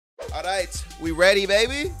All right, we ready,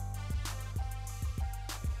 baby?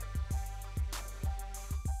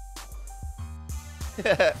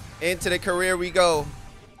 Into the career we go.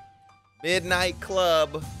 Midnight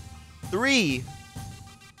Club 3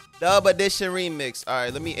 Dub Edition Remix. All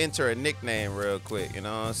right, let me enter a nickname real quick. You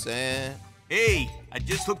know what I'm saying? Hey, I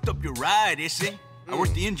just hooked up your ride, ese. I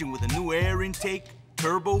worked the engine with a new air intake,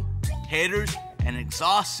 turbo, headers, and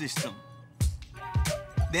exhaust system.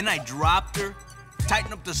 Then I dropped her,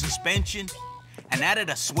 tightened up the suspension, and added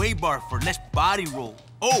a sway bar for less body roll.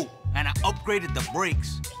 Oh, and I upgraded the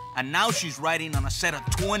brakes. And now she's riding on a set of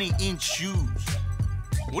 20-inch shoes.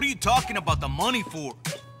 What are you talking about the money for?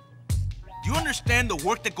 Do you understand the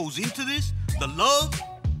work that goes into this? The love?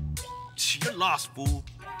 You're lost, fool.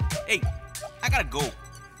 Hey, I gotta go.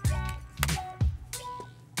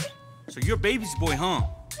 So you're baby's boy, huh?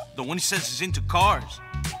 The one who says he's into cars.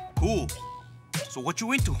 Cool. So what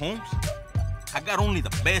you into, Holmes? I got only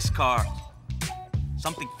the best cars.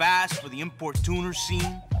 Something fast for the import tuner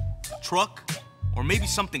scene, a truck, or maybe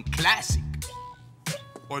something classic.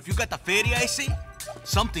 Or if you got the feria, I say,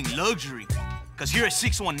 something luxury. Cause here at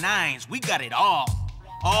 619s, we got it all.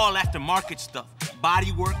 All aftermarket stuff,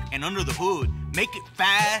 bodywork, and under the hood. Make it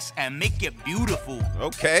fast and make it beautiful.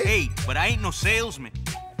 Okay. Hey, but I ain't no salesman.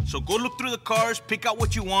 So go look through the cars, pick out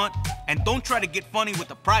what you want, and don't try to get funny with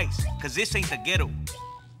the price, cause this ain't the ghetto.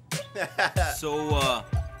 So,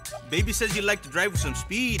 baby says you like to drive with some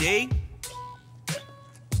speed, eh?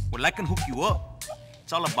 Well, I can hook you up.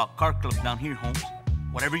 It's all about car club down here, Holmes.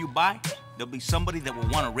 Whatever you buy, there'll be somebody that will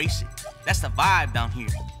want to race it. That's the vibe down here.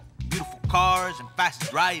 Beautiful cars and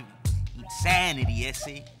fast driving. Insanity,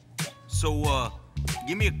 ese. So,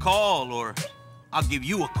 give me a call or I'll give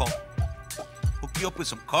you a call. Hook you up with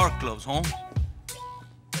some car clubs, Holmes.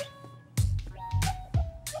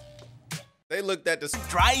 They looked at this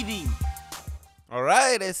Driving. All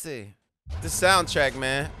right, ese. The soundtrack,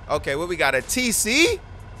 man. Okay, what we got? A TC?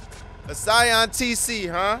 A Scion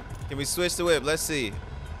TC, huh? Can we switch the whip? Let's see.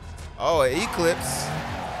 Oh, an Eclipse.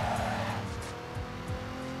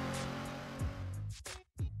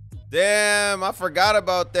 Damn, I forgot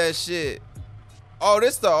about that shit. Oh,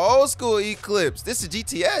 this the old school Eclipse. This is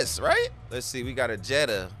GTS, right? Let's see, we got a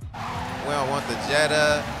Jetta. We don't want the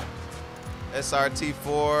Jetta.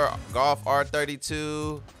 SRT4, Golf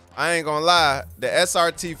R32. I ain't gonna lie, the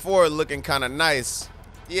SRT4 looking kind of nice.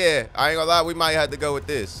 Yeah, I ain't gonna lie, we might have to go with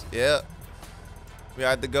this. Yep. We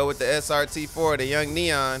have to go with the SRT4, the young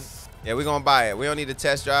neon. Yeah, we're gonna buy it. We don't need a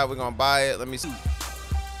test drive, we're gonna buy it. Let me see.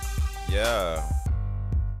 Yeah.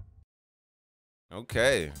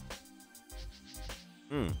 Okay.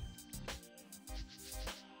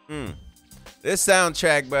 This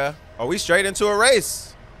soundtrack, bruh. Are we straight into a race?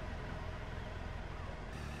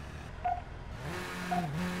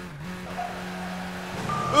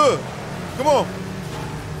 Come on.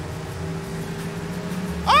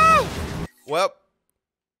 Ah! Well,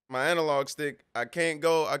 my analog stick, I can't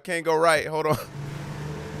go right. Hold on.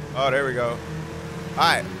 Oh, there we go. All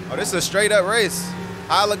right. Oh, this is a straight up race.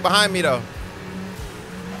 I look behind me though.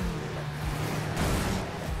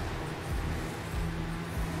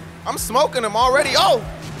 I'm smoking them already. Oh!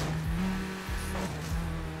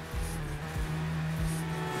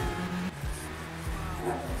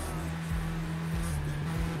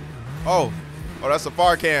 Oh, that's a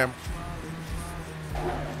far cam.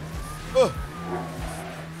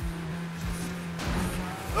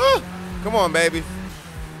 Come on, baby.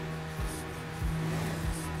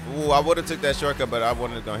 Ooh, I would have took that shortcut, but I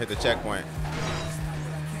wasn't gonna hit the checkpoint.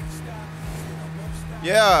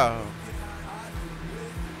 Yeah.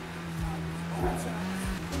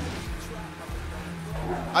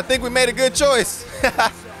 I think we made a good choice.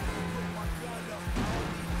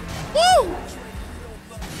 Woo!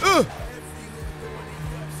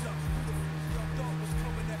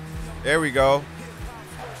 There we go.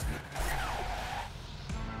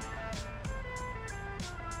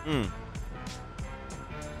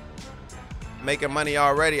 Making money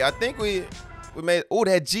already. I think we made, oh,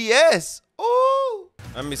 that GS. Ooh.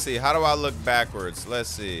 Let me see. How do I look backwards? Let's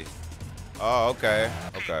see. Oh, okay.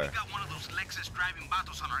 Okay. We got one of those Lexus driving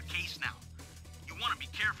battles on our case now. You want to be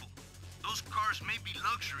careful. Those cars may be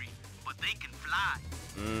luxury, but they can fly.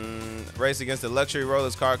 Race against the luxury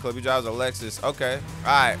rollers car club. He drives a Lexus. Okay.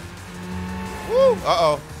 All right. Woo.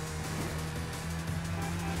 Uh-oh.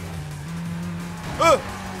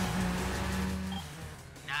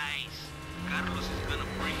 Nice. Carlos is gonna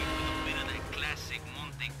bring you with a bit of that classic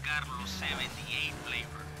Monte Carlo 78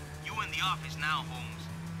 flavor. You in the office now, Holmes.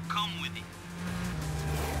 Come with it.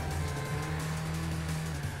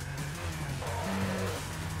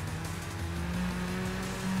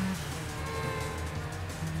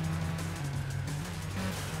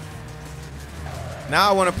 Now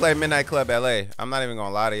I want to play Midnight Club LA. I'm not even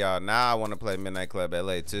gonna lie to y'all. Now I want to play Midnight Club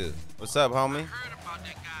LA too. What's up, homie?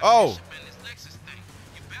 Oh.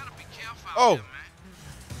 Oh.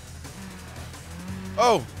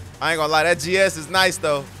 Oh. I ain't gonna lie, that GS is nice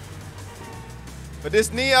though. But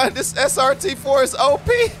this Neon, this SRT4 is OP.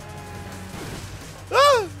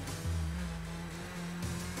 Ah.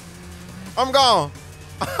 I'm gone.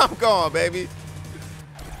 I'm gone, baby.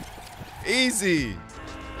 Easy.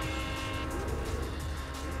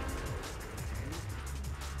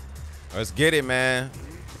 Let's get it, man.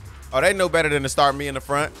 Oh, they know better than to start me in the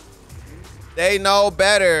front. They know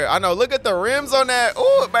better. I know. Look at the rims on that.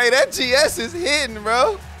 Ooh, man, that GS is hitting,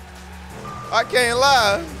 bro. I can't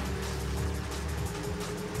lie.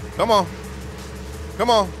 Come on. Come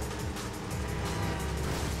on.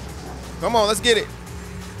 Come on, let's get it.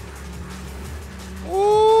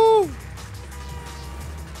 Woo.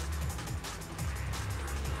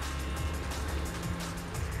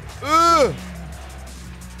 Ugh.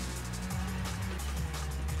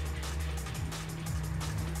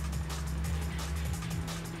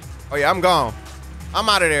 Oh yeah, I'm gone. I'm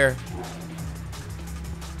out of there.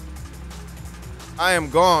 I am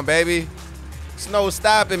gone, baby. Snow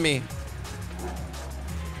stopping me.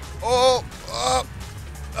 Oh,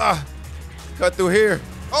 cut through here.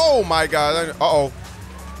 Oh my God. Uh-oh.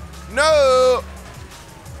 No.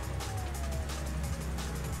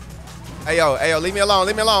 Hey yo, leave me alone,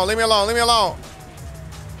 leave me alone, leave me alone, leave me alone.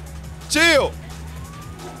 Chill.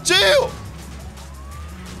 Chill.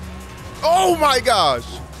 Oh my gosh.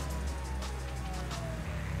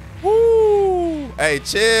 Woo. Hey,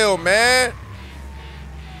 chill, man.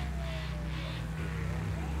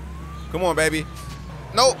 Come on, baby.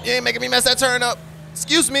 Nope, you ain't making me mess that turn up.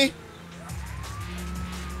 Excuse me.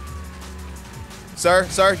 Sir,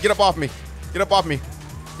 get up off me. Get up off me.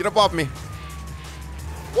 Get up off me.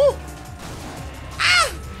 Woo.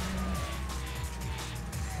 Ah.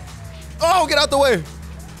 Oh, get out the way.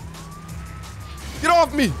 Get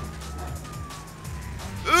off me.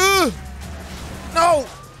 No.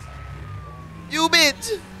 You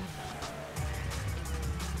bitch.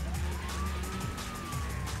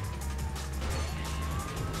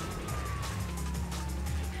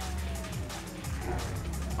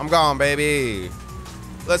 I'm gone, baby.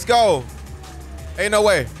 Let's go. Ain't no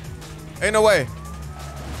way. Ain't no way.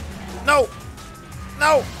 No.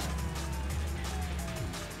 No.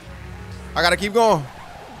 I gotta keep going.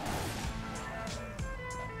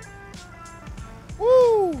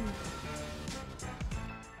 Woo.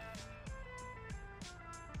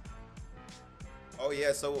 Oh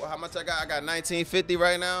yeah, so how much I got? I got 1950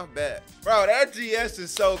 right now. Bet. Bro, that GS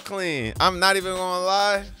is so clean. I'm not even gonna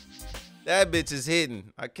lie. That bitch is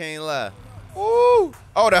hitting. I can't lie. Woo!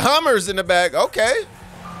 Oh, the Hummer's in the back. Okay.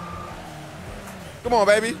 Come on,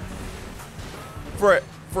 baby. Fresh.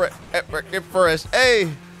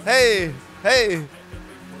 Hey.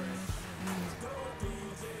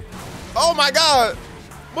 Oh my God.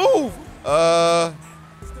 Move.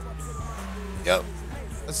 Yep.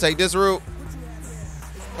 Let's take this route.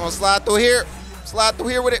 I'm gonna slide through here. Slide through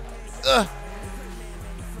here with it.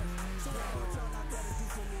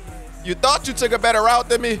 You thought you took a better route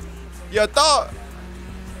than me? You thought?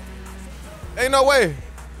 Ain't no way.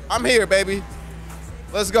 I'm here, baby.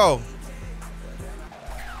 Let's go.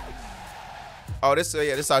 Oh, this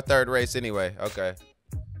is our third race anyway. Okay.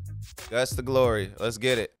 That's the glory. Let's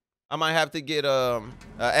get it. I might have to get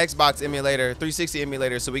Xbox emulator, 360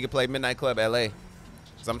 emulator, so we can play Midnight Club LA.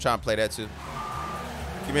 Cause I'm trying to play that too.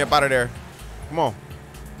 Get me up out of there. Come on.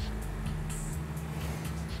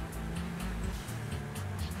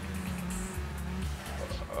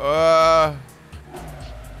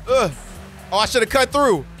 Oh, I should have cut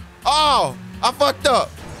through. Oh, I fucked up.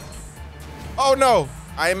 Oh no,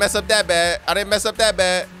 I ain't mess up that bad. I didn't mess up that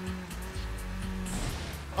bad.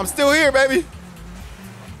 I'm still here, baby.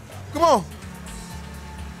 Come on.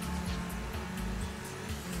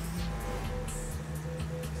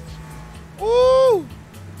 Woo.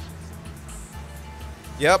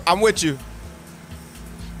 Yep, I'm with you.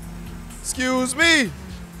 Excuse me.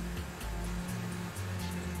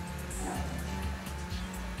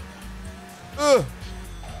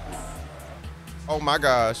 Oh my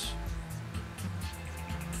gosh.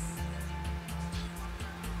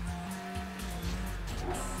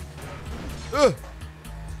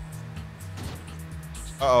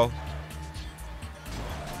 Uh-oh.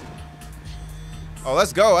 Oh,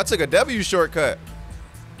 let's go. I took a W shortcut.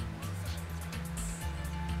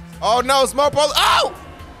 Oh no, smoke pole. Oh!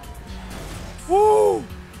 Woo!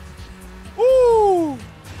 Woo!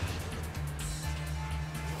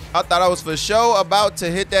 I thought I was for sure about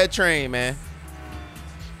to hit that train, man.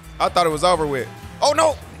 I thought it was over with. Oh,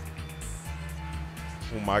 no.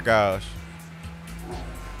 Oh, my gosh.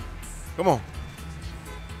 Come on.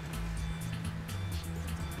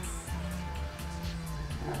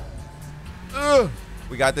 Ugh.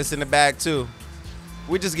 We got this in the bag, too.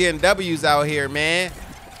 We're just getting W's out here, man.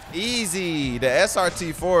 Easy. The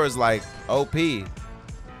SRT4 is like OP.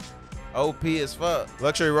 OP as fuck.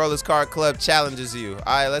 Luxury Rollers Car Club challenges you. All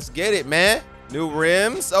right, let's get it, man. New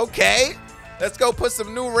rims. Okay. Let's go put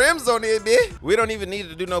some new rims on it, bitch. We don't even need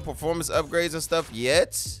to do no performance upgrades and stuff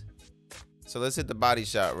yet. So let's hit the body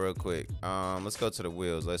shop real quick. Let's go to the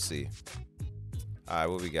wheels. Let's see. All right,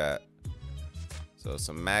 what we got? So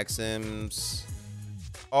some Maxims.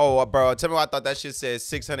 Oh, bro, tell me why I thought that shit said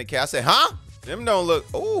 600K. I said, huh? Them don't look.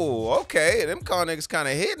 Oh, okay. Them car niggas kind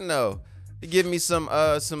of hitting though. They give me some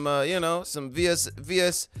you know, some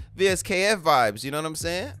VSKF vibes. You know what I'm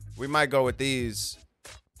saying? We might go with these.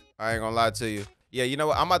 I ain't gonna lie to you. Yeah, you know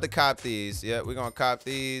what? I'm about to cop these. Yeah, we're gonna cop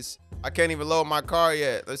these. I can't even load my car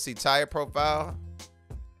yet. Let's see, tire profile.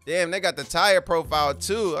 Damn, they got the tire profile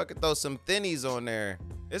too. I could throw some thinnies on there.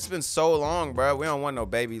 It's been so long, bro. We don't want no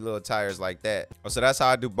baby little tires like that. Oh, so that's how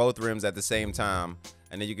I do both rims at the same time.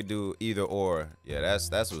 And then you can do either or. Yeah,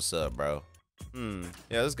 that's what's up, bro.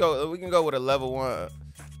 Yeah, let's go. We can go with a level 1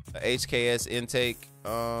 a HKS intake.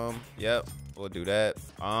 Yep, we'll do that.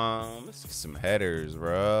 Let's get some headers,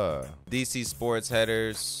 bro. DC Sports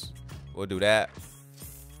headers. We'll do that.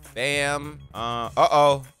 Bam.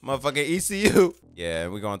 Uh-oh, motherfucking ECU. Yeah,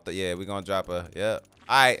 we're gonna drop a, yeah.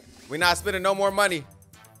 All right, we're not spending no more money.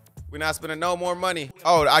 We're not spending no more money.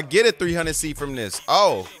 Oh, I get a 300C from this.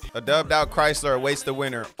 Oh, a dubbed out Chrysler awaits the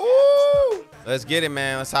winner. Ooh, let's get it,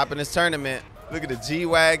 man. Let's hop in this tournament. Look at the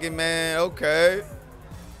G-Wagon, man. Okay.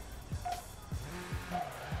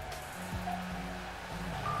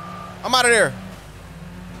 I'm out of there.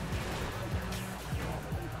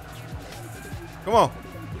 Come on.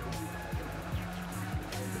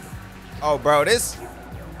 Oh, bro, this.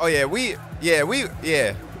 Oh, yeah,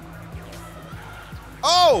 yeah.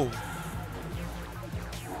 Oh!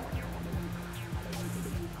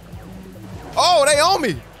 Oh, they on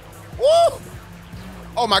me. Woo!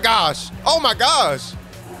 Oh my gosh. Oh my gosh.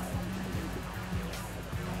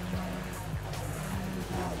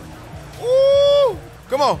 Woo!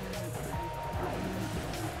 Come on.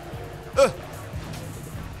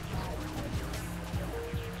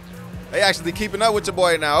 They actually keeping up with your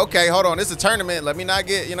boy now. Okay, hold on. This is a tournament. Let me not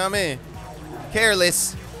get, you know what I mean?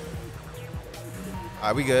 Careless. All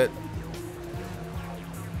right, we good.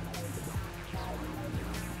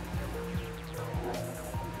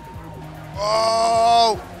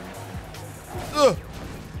 Oh!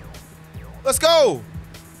 Let's go!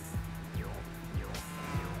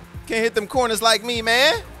 Can't hit them corners like me,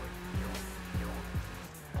 man.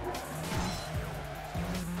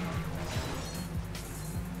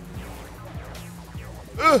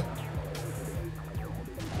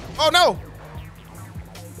 Oh no!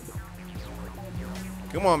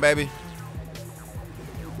 Come on, baby.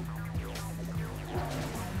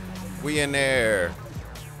 We in there.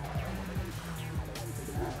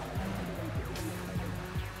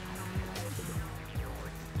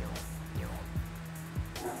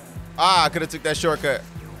 Ah, I could have took that shortcut.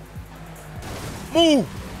 Move.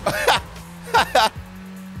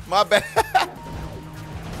 My bad.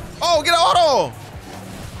 Oh, get an auto.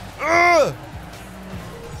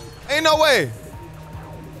 Ain't no way.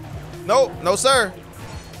 Nope, no sir.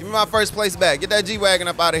 Give me my first place back. Get that G-Wagon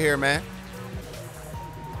up out of here, man.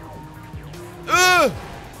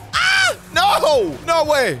 No, no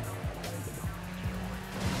way.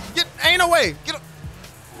 Ain't no way. Get up.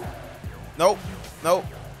 Nope, nope.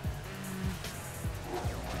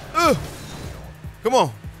 Come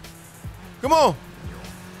on. Come on.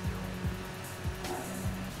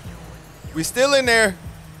 We still in there.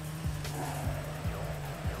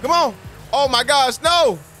 Come on. Oh my gosh,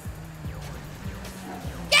 no.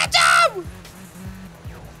 Get him!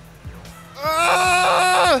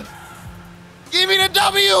 Give me the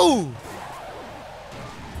W.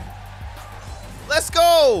 Let's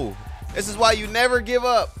go. This is why you never give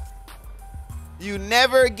up. You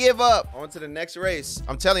never give up. On to the next race.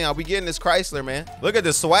 I'm telling y'all, we getting this Chrysler, man. Look at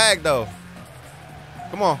the swag, though.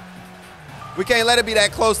 Come on. We can't let it be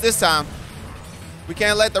that close this time. We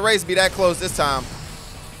can't let the race be that close this time.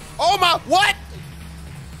 Oh, my. What?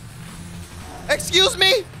 Excuse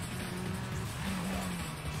me?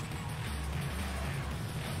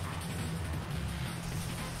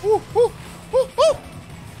 Woo, woo, woo, woo.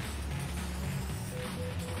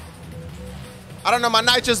 I don't know my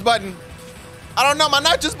nitrous button. I don't know my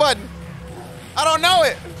nitrous button. I don't know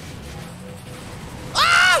it.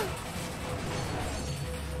 Ah!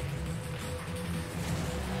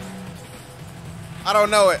 I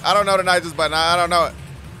don't know it. I don't know the nitrous button. I don't know it.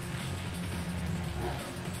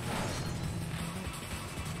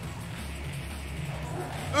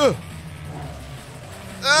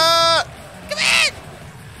 Come in!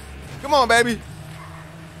 Come on, baby.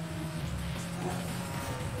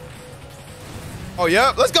 Oh,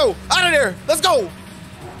 yeah. Let's go. Out of there. Let's go.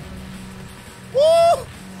 Woo!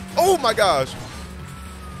 Oh, my gosh.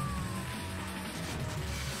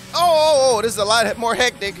 Oh, this is a lot more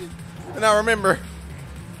hectic than I remember.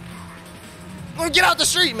 Get out the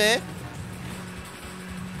street, man.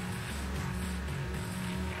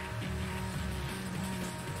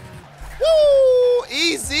 Woo!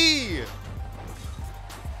 Easy.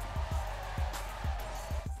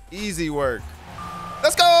 Easy work.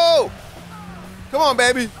 Let's go. Come on,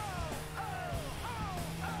 baby.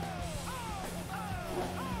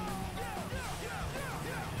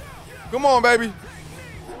 Come on, baby.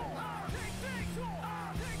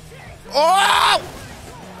 Oh!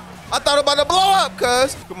 I thought about to blow up,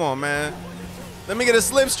 cuz. Come on, man. Let me get a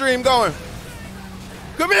slipstream going.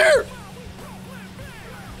 Come here.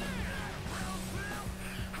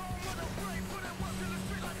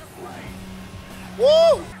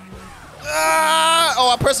 Woo! Ah! Oh,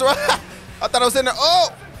 I pressed the right. I thought I was in there.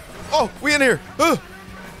 Oh! Oh, we in here.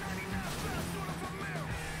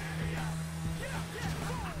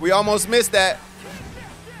 We almost missed that.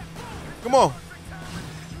 Come on.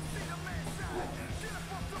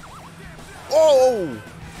 Oh!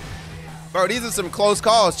 Bro, these are some close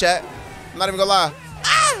calls, chat. I'm not even gonna lie.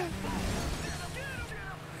 Ah!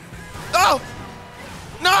 Oh!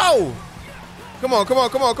 No! Come on, come on,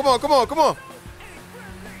 come on, come on, come on, come on.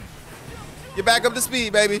 Get back up to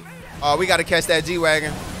speed, baby. Oh, we gotta catch that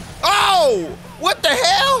G-Wagon. Oh! What the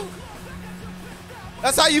hell?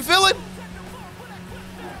 That's how you feeling?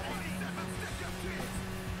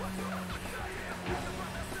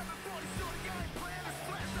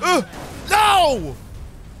 No!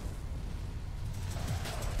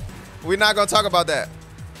 We're not gonna talk about that.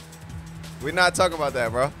 We're not talking about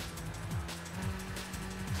that, bro.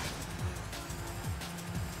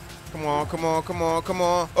 Come on, come on, come on, come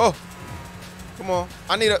on. Oh, come on.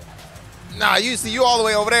 I need a. Nah, you see, you all the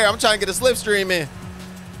way over there. I'm trying to get a slipstream in.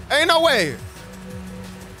 Ain't no way.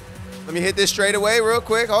 Let me hit this straight away real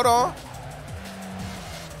quick. Hold on.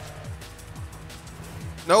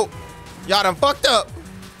 Nope. Y'all done fucked up.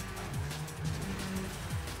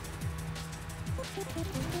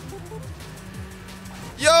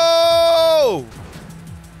 Yo!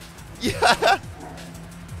 Yeah.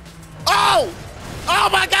 Oh! Oh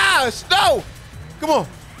my gosh! No! Come on.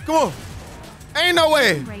 Come on. Ain't no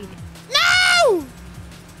way. No!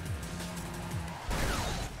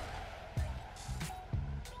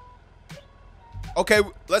 Okay,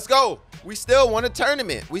 let's go. We still won a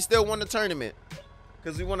tournament. We still won the tournament.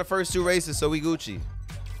 Because we won the first 2 races, so we Gucci.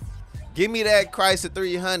 Give me that Chrysler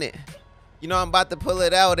 300. You know I'm about to pull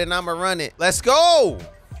it out and I'ma run it. Let's go.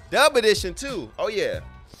 Dub edition too. Oh yeah.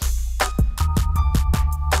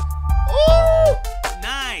 Ooh.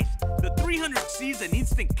 Nice. The 300C is an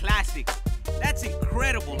instant classic. That's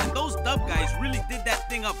incredible. And those dub guys really did that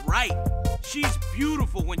thing up right. She's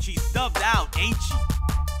beautiful when she's dubbed out, ain't she?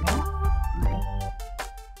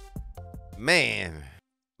 Man.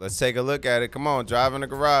 Let's take a look at it. Come on, drive in the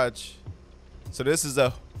garage. So this is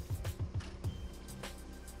a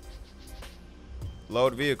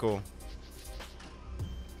load vehicle.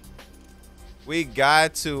 We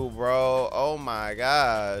got to, bro. Oh my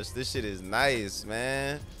gosh. This shit is nice,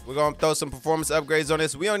 man. We're gonna throw some performance upgrades on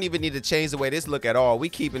this. We don't even need to change the way this look at all. We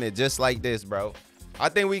keeping it just like this, bro. I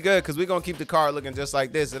think we good because we gonna keep the car looking just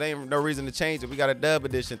like this. It ain't no reason to change it. We got a dub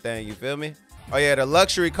edition thing, you feel me? Oh yeah, the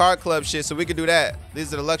luxury car club shit, so we can do that.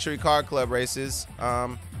 These are the luxury car club races.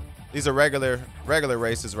 These are regular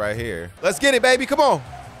races right here. Let's get it, baby. Come on.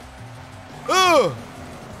 Ugh.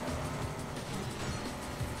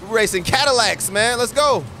 We're racing Cadillacs, man. Let's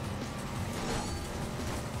go.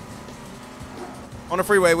 On the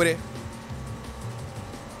freeway with it.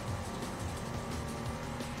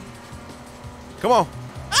 Come on.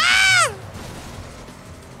 Ah!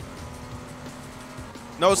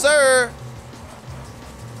 No, sir.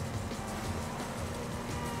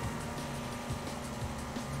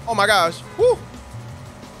 Oh my gosh. Woo.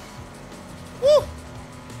 Woo.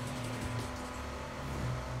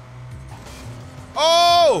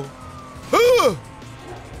 Oh.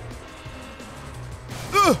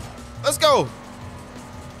 Let's go.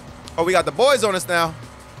 Oh, we got the boys on us now.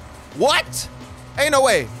 What? Ain't no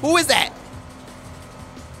way. Who is that?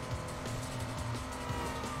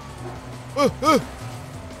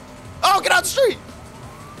 Oh, get out the street.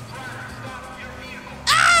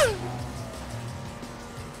 Ah!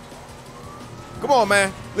 Come Come on,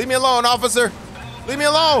 man. Leave me alone, officer. Leave me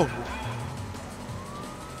alone.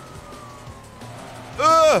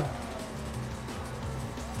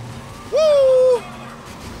 Woo!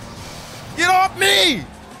 Get off me!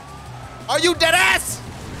 Are you dead ass?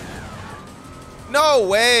 No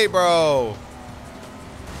way, bro.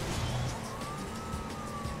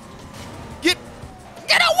 Get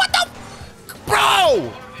out, what the?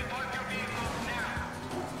 Bro!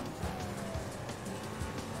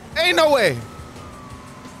 Ain't no way.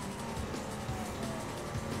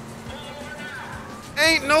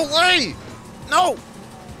 Ain't no way. No.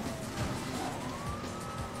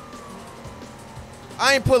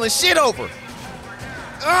 I ain't pulling shit over.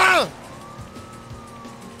 Ah!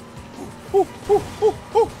 Ooh, ooh, ooh,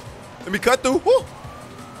 ooh. Let me cut through. Woo.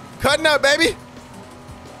 Cutting up, baby.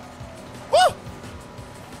 Woo.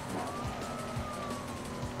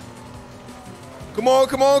 Come on,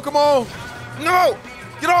 come on, come on. No!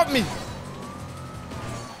 Get off me.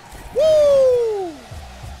 Woo!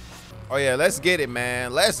 Oh yeah, let's get it,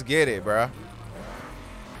 man. Let's get it, bruh.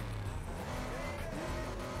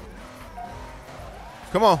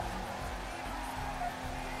 Come on.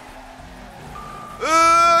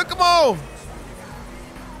 Come on.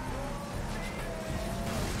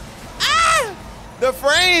 Ah! The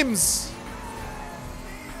frames.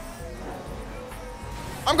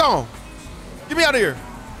 I'm gone. Get me out of here.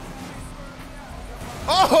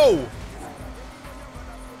 Oh!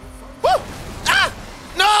 Woo! Ah!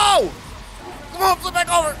 No! Come on, flip back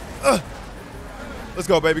over. Let's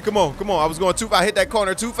go, baby. Come on, come on. I was going too far. I hit that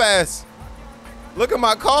corner too fast. Look at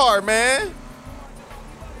my car, man.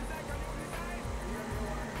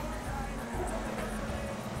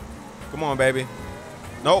 Come on, baby.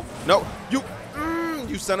 Nope, nope.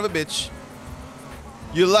 You son of a bitch.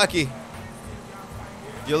 You're lucky.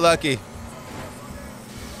 You're lucky.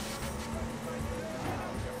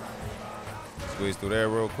 Squeeze through there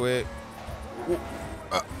real quick. Ooh,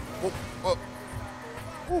 ooh.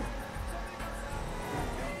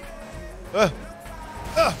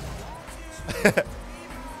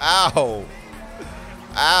 Ow.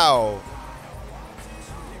 Ow.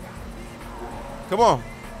 Come on.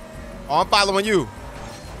 Oh, I'm following you.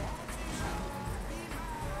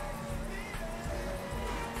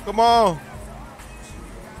 Come on.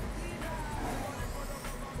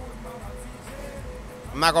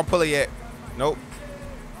 I'm not gonna pull it yet. Nope.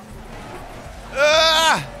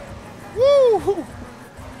 Woo!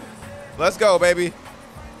 Let's go, baby.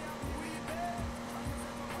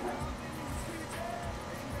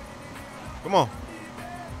 Come on.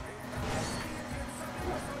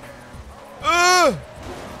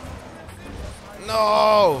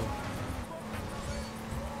 No.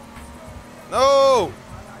 No.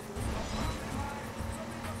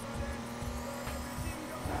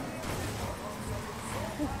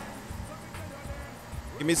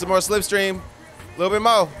 Give me some more slipstream. A little bit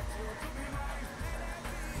more.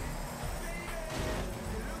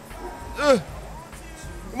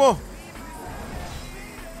 Come on.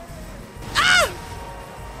 Ah!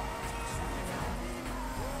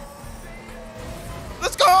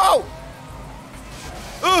 Let's go.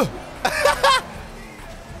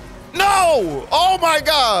 No! Oh my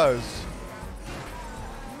gosh!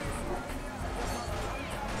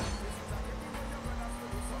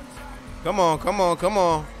 Come on, come on, come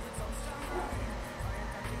on.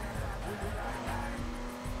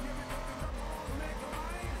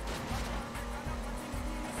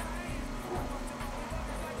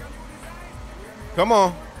 Come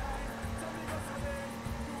on.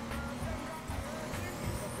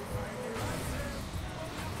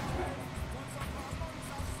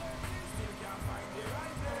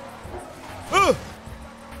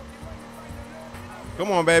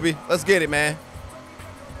 Come on, baby. Let's get it, man.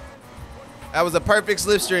 That was a perfect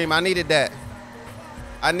slipstream. I needed that.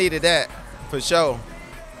 I needed that for sure.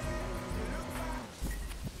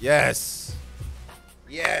 Yes.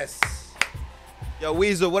 Yes. Yo,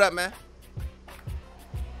 Weasel, what up, man?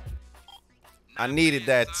 I needed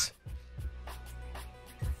that.